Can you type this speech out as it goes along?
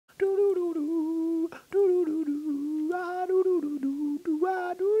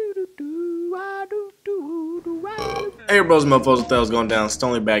Hey bros and mofos, what the hell's going down?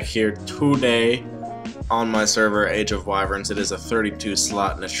 Stonely back here today on my server, Age of Wyverns. It is a 32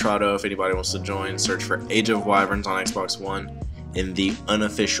 slot Nitrado. If anybody wants to join, search for Age of Wyverns on Xbox One in the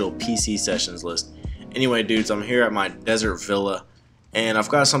unofficial PC sessions list. Anyway dudes, I'm here at my desert villa and I've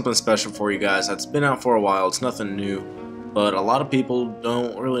got something special for you guys that's been out for a while. It's nothing new, but a lot of people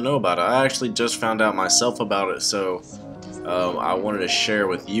don't really know about it. I actually just found out myself about it, so I wanted to share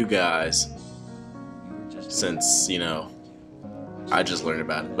with you guys since, you know, I just learned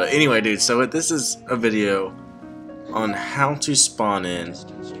about it. But anyway, dude, so this is a video on how to spawn in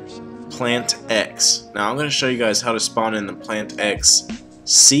Plant X. Now, I'm going to show you guys how to spawn in the Plant X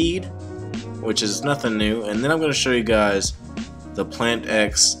seed, which is nothing new, and then I'm going to show you guys the Plant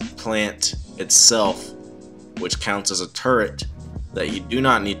X plant itself, which counts as a turret that you do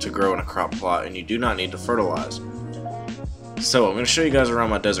not need to grow in a crop plot and you do not need to fertilize. So I'm going to show you guys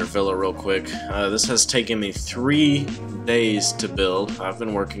around my desert villa real quick. This has taken me 3 days to build. I've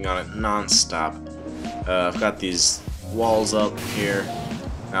been working on it non-stop. I've got these walls up here.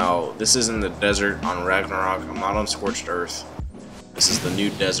 Now this is in the desert on Ragnarok. I'm not on Scorched Earth. This is the new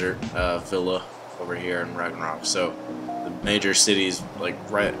desert villa over here in Ragnarok. So the major city's like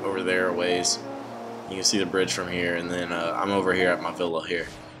right over there a ways. You can see the bridge from here, and then I'm over here at my villa here.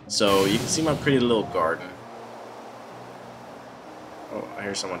 So you can see my pretty little garden. Oh, I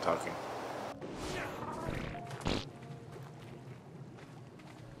hear someone talking.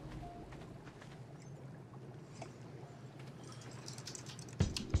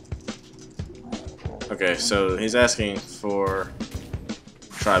 Okay, so he's asking for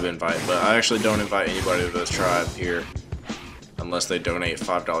tribe invite, but I actually don't invite anybody to this tribe here unless they donate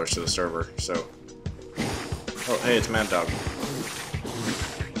 $5 to the server. So, oh, hey, it's Mad Dog.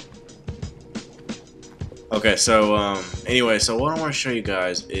 Okay, so anyway, so what I want to show you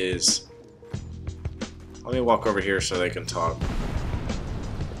guys is, let me walk over here so they can talk.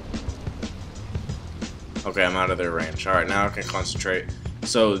 Okay, I'm out of their range. Alright, now I can concentrate.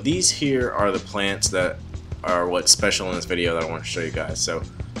 So these here are the plants that are what's special in this video that I want to show you guys. So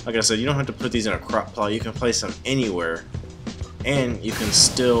like I said, you don't have to put these in a crop plot. You can place them anywhere and you can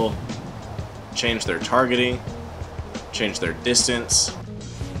still change their targeting, change their distance,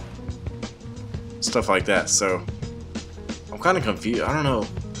 stuff like that. So I'm kind of confused. I don't know.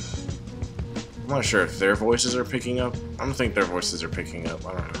 I'm not sure if their voices are picking up. I don't think their voices are picking up.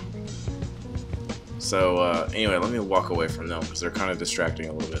 I don't know. So anyway, let me walk away from them because they're kind of distracting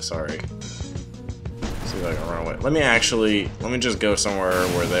a little bit. Sorry. See if I can run away. Let me just go somewhere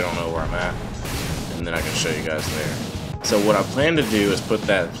where they don't know where I'm at, and then I can show you guys there. So what I plan to do is put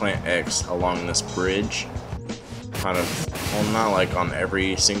that Plant X along this bridge, kind of, well, not like on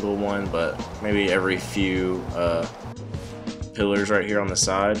every single one, but maybe every few pillars right here on the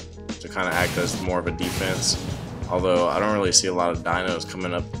side to kind of act as more of a defense. Although I don't really see a lot of dinos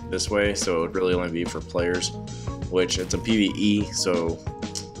coming up this way, so it would really only be for players, which it's a PvE, so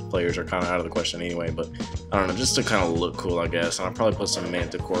players are kind of out of the question anyway. But I don't know, just to kind of look cool, I guess. And I'll probably put some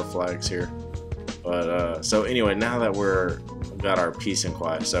Manticore flags here. But so anyway, now that we've got our peace and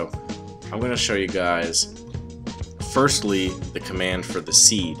quiet, so I'm going to show you guys firstly the command for the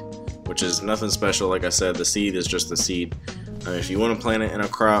seed, which is nothing special. Like I said, the seed is just the seed. If you want to plant it in a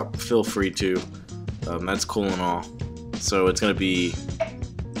crop, feel free to. That's cool and all. So it's going to be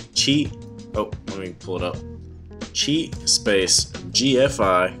cheat. Oh, let me pull it up. Cheat space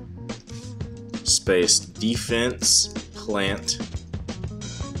GFI space defense plant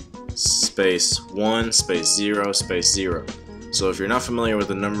space 1 space 0 space 0. So if you're not familiar with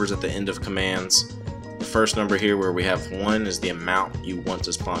the numbers at the end of commands, the first number here where we have 1 is the amount you want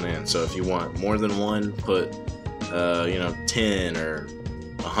to spawn in. So if you want more than 1, put you know, 10 or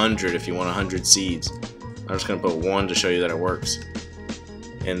 100 if you want 100 seeds. I'm just going to put 1 to show you that it works.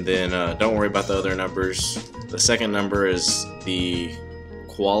 And then don't worry about the other numbers. The second number is the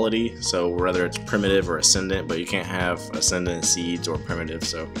quality, so whether it's primitive or ascendant, but you can't have ascendant seeds or primitive,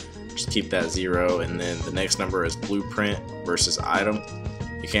 so just keep that 0. And then the next number is blueprint versus item.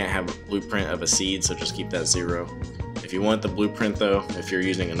 You can't have a blueprint of a seed, so just keep that 0. If you want the blueprint though, if you're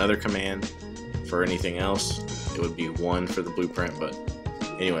using another command for anything else, it would be 1 for the blueprint. But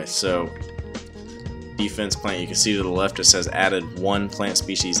anyway, so defense plant, you can see to the left it says added 1 plant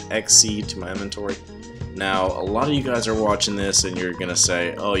species X seed to my inventory. Now a lot of you guys are watching this and you're gonna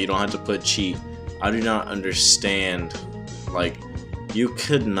say, oh, you don't have to put cheat. I do not understand. Like, you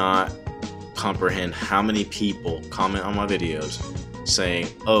could not comprehend how many people comment on my videos saying,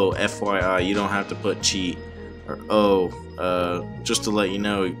 oh, FYI, you don't have to put cheat, or oh, just to let you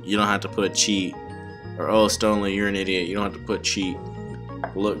know, you don't have to put cheat, or oh, Stonely, you're an idiot, you don't have to put cheat.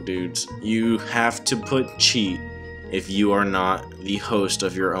 Look dudes, you have to put cheat if you are not the host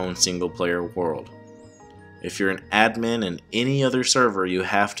of your own single player world. If you're an admin in any other server, you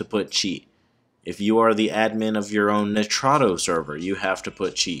have to put cheat. If you are the admin of your own Nitrado server, you have to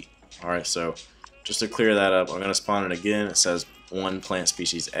put cheat. Alright, so just to clear that up, I'm going to spawn it again. It says 1 plant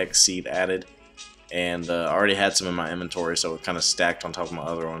species X seed added. And I already had some in my inventory, so it kind of stacked on top of my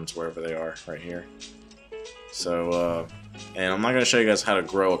other ones, wherever they are, right here. So, and I'm not going to show you guys how to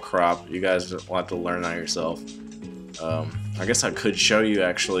grow a crop. You guys will have to learn that yourself. I guess I could show you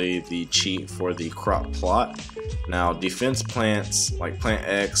actually the cheat for the crop plot. Now, defense plants like plant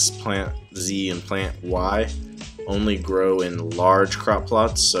X, plant Z, and plant Y only grow in large crop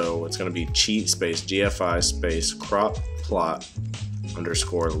plots, so it's going to be cheat space GFI space crop plot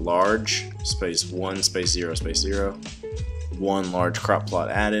underscore large space 1 space 0 space 0 1 large crop plot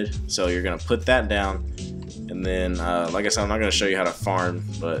added. So you're going to put that down, and then like I said, I'm not going to show you how to farm,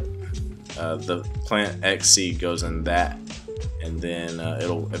 but the plant X seed goes in that, and then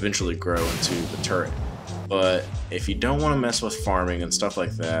it'll eventually grow into the turret. But if you don't want to mess with farming and stuff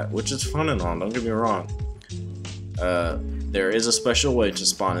like that, which is fun and all, don't get me wrong, there is a special way to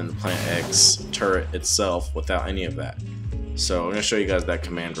spawn in the plant X turret itself without any of that. So I'm going to show you guys that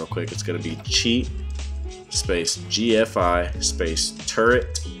command real quick. It's going to be cheat space GFI space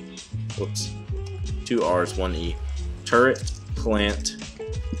turret, whoops, 2 R's 1 E, turret plant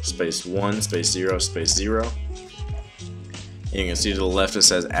space 1 space 0 space 0. And you can see to the left it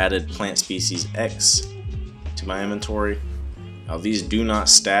says added plant species X to my inventory. Now these do not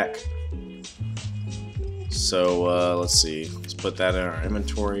stack, so let's see, let's put that in our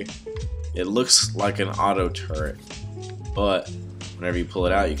inventory. It looks like an auto turret, but whenever you pull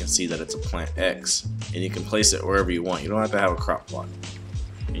it out, you can see that it's a plant X, and you can place it wherever you want. You don't have to have a crop plot,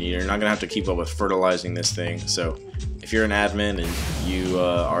 and you're not gonna have to keep up with fertilizing this thing. So if you're an admin and you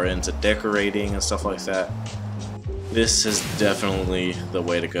are into decorating and stuff like that, this is definitely the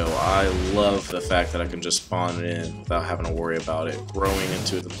way to go. I love the fact that I can just spawn it in without having to worry about it growing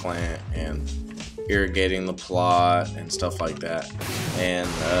into the plant and irrigating the plot and stuff like that. And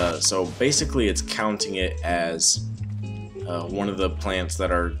so basically it's counting it as one of the plants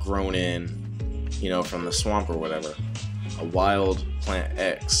that are grown in, you know, from the swamp or whatever, a wild plant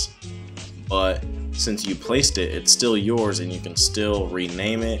X. But since you placed it, it's still yours, and you can still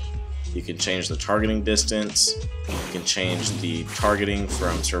rename it. You can change the targeting distance. You can change the targeting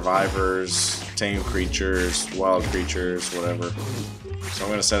from survivors, tame creatures, wild creatures, whatever. So I'm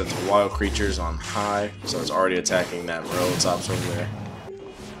going to set it to wild creatures on high, so it's already attacking that Merolotops over there.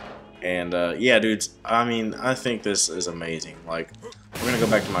 And yeah, dudes, I mean, I think this is amazing. Like, we're going to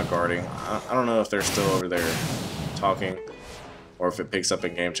go back to my guarding. I don't know if they're still over there talking, or if it picks up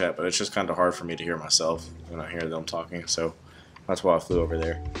in game chat, but it's just kind of hard for me to hear myself when I hear them talking, so that's why I flew over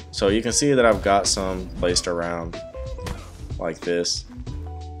there. So you can see that I've got some placed around like this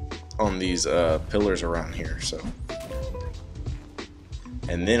on these pillars around here. So,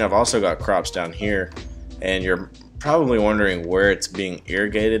 and then I've also got crops down here, and you're probably wondering where it's being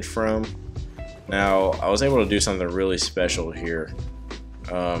irrigated from. Now, I was able to do something really special here.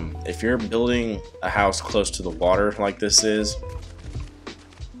 If you're building a house close to the water like this is,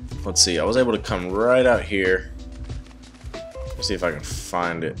 let's see, I was able to come right out here. Let's see if I can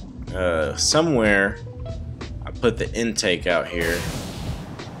find it. Somewhere, I put the intake out here.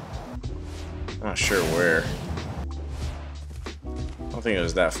 Not sure where. I don't think it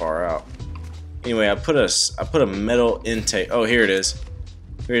was that far out. Anyway, I put a metal intake. Oh, here it is.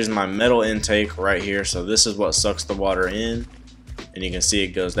 Here's my metal intake right here. So this is what sucks the water in, and you can see it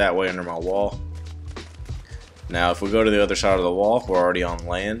goes that way under my wall. Now, if we go to the other side of the wall, we're already on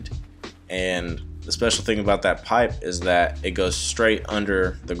land, and the special thing about that pipe is that it goes straight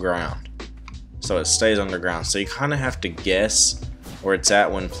under the ground, so it stays underground. So you kind of have to guess where it's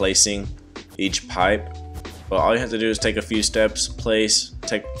at when placing each pipe, but all you have to do is take a few steps, place,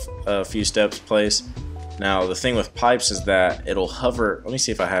 take a few steps, place. Now the thing with pipes is that it'll hover. Let me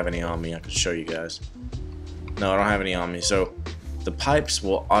see if I have any on me. I can show you guys. No, I don't have any on me. So the pipes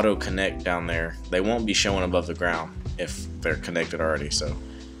will auto connect down there. They won't be showing above the ground if they're connected already. So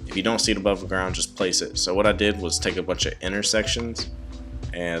if you don't see it above the ground, just place it. So what I did was take a bunch of intersections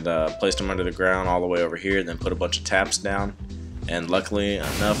and placed them under the ground all the way over here, then put a bunch of taps down, and luckily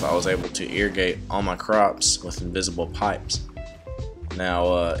enough I was able to irrigate all my crops with invisible pipes.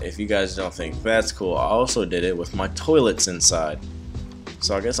 Now if you guys don't think that's cool, I also did it with my toilets inside.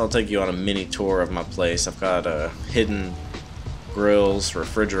 So I guess I'll take you on a mini tour of my place. I've got hidden grills,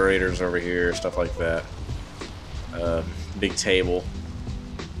 refrigerators over here, stuff like that, big table,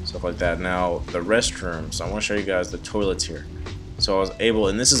 stuff like that. Now the restrooms, I want to show you guys the toilets here. So I was able,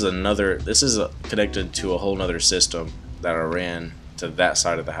 and this is connected to a whole nother system that I ran to that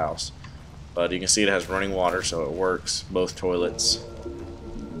side of the house. But you can see it has running water, so it works. Both toilets,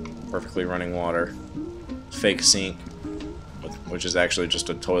 perfectly running water. Fake sink, which is actually just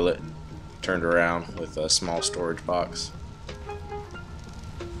a toilet turned around with a small storage box.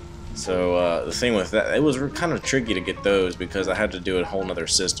 So the thing with that, it was kind of tricky to get those because I had to do a whole nother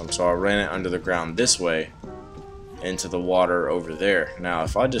system. So I ran it under the ground this way into the water over there. Now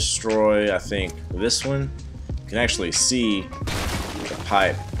if I destroy, I think this one, you can actually see the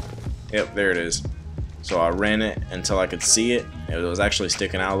pipe. Yep, there it is. So I ran it until I could see it. It was actually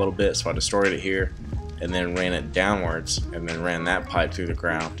sticking out a little bit, so I destroyed it here and then ran it downwards and then ran that pipe through the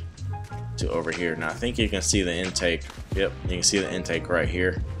ground to over here. Now I think you can see the intake. Yep, you can see the intake right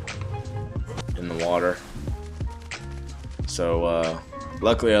here in the water. So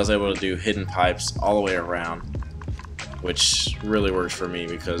luckily I was able to do hidden pipes all the way around, which really works for me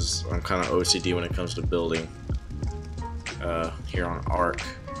because I'm kind of OCD when it comes to building here on Ark.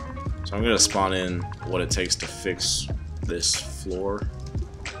 So I'm going to spawn in what it takes to fix this floor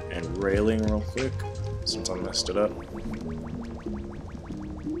and railing real quick since I messed it up.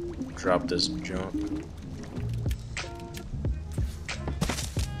 Drop this junk.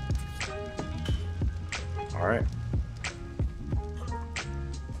 Alright.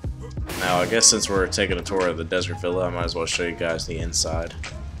 Now I guess since we're taking a tour of the desert villa, I might as well show you guys the inside.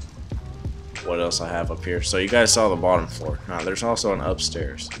 What else I have up here. So you guys saw the bottom floor. Now there's also an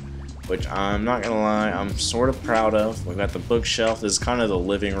upstairs, which I'm not gonna lie, I'm sort of proud of. We've got the bookshelf. This is kind of the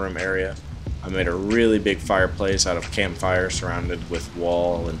living room area. I made a really big fireplace out of campfire surrounded with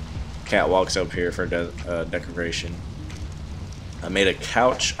wall and catwalks up here for decoration. I made a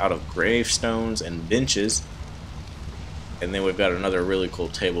couch out of gravestones and benches. And then we've got another really cool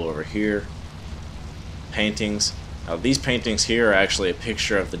table over here. Paintings. Now these paintings here are actually a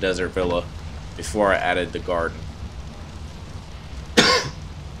picture of the desert villa before I added the garden.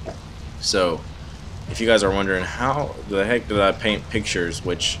 So, if you guys are wondering how the heck did I paint pictures,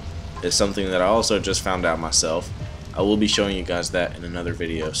 which is something that I also just found out myself, I will be showing you guys that in another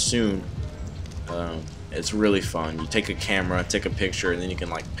video soon. It's really fun. You take a camera, take a picture, and then you can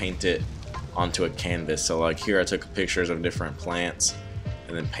like paint it onto a canvas. So like here I took pictures of different plants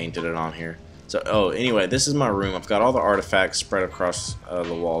and then painted it on here. So anyway, this is my room. I've got all the artifacts spread across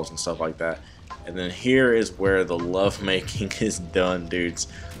the walls and stuff like that. And then here is where the love making is done, dudes.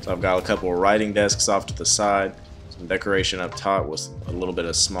 So I've got a couple of writing desks off to the side, some decoration up top with a little bit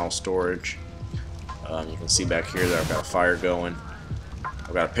of small storage. You can see back here that I've got a fire going.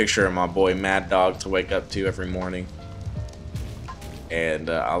 I've got a picture of my boy Mad Dog to wake up to every morning. And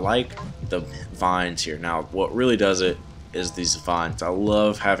I like the vines here. Now what really does it is these vines. I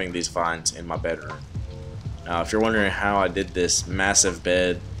love having these vines in my bedroom. Now if you're wondering how I did this massive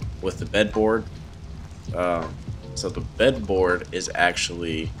bed with the bedboard, so the bedboard is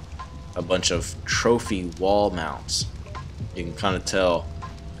actually a bunch of trophy wall mounts. You can kind of tell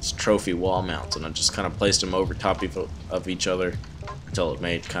it's trophy wall mounts, and I just kind of placed them over top of each other until it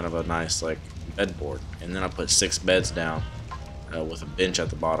made kind of a nice like bedboard. And then I put 6 beds down with a bench at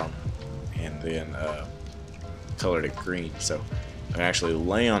the bottom, and then colored it green. So I can actually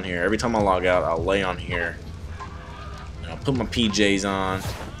lay on here. Every time I log out, I'll lay on here and I'll put my PJs on,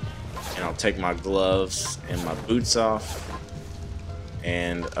 and I'll take my gloves and my boots off,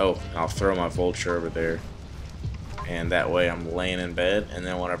 and I'll throw my vulture over there, and that way I'm laying in bed, and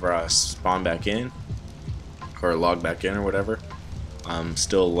then whenever I spawn back in or log back in or whatever, I'm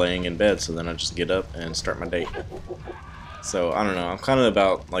still laying in bed. So then I just get up and start my day. So I don't know, I'm kind of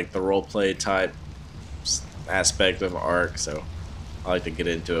about like the roleplay type aspect of Ark, so I like to get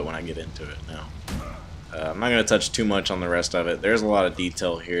into it when I get into it now. I'm not going to touch too much on the rest of it. There's a lot of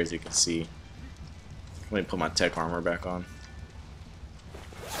detail here, as you can see. Let me put my tech armor back on.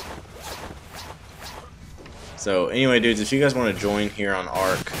 So anyway, dudes, if you guys want to join here on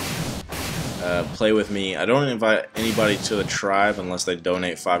Ark, play with me. I don't invite anybody to the tribe unless they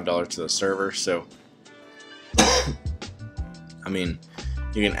donate $5 to the server. So, I mean,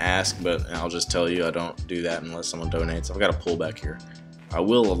 you can ask, but I'll just tell you I don't do that unless someone donates. I've got a pullback here. I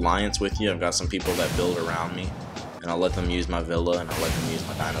will alliance with you. I've got some people that build around me, and I'll let them use my villa, and I'll let them use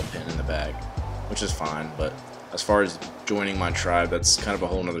my dino pin in the bag, which is fine. But as far as joining my tribe, that's kind of a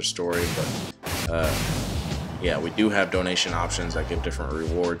whole nother story. But yeah, we do have donation options that give different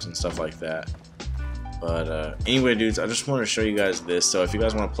rewards and stuff like that. But anyway, dudes, I just want to show you guys this. So if you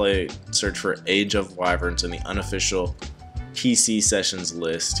guys want to play, search for Age of Wyverns in the unofficial PC sessions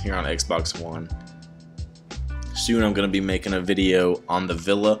list here on Xbox One. Soon I'm going to be making a video on the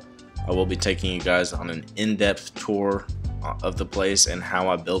villa. I will be taking you guys on an in-depth tour of the place and how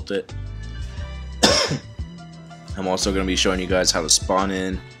I built it. I'm also going to be showing you guys how to spawn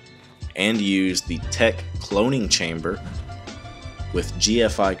in and use the tech cloning chamber with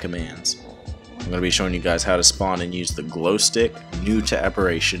GFI commands. I'm going to be showing you guys how to spawn and use the glow stick, new to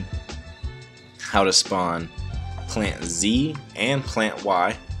Aberration, how to spawn plant Z and plant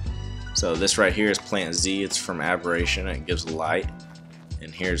Y. So this right here is plant Z, it's from Aberration, it gives light.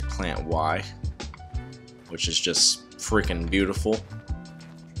 And here's plant Y, which is just freaking beautiful.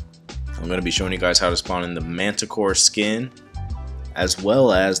 I'm going to be showing you guys how to spawn in the Manticore skin, as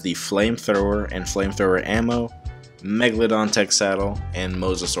well as the flamethrower and flamethrower ammo, Megalodon tech saddle, and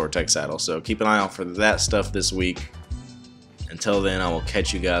Mosasaur tech saddle. So keep an eye out for that stuff this week. Until then, I will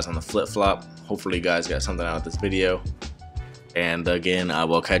catch you guys on the flip-flop. Hopefully you guys got something out of this video. And again, I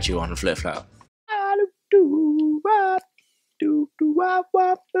will catch you on the flip-flop.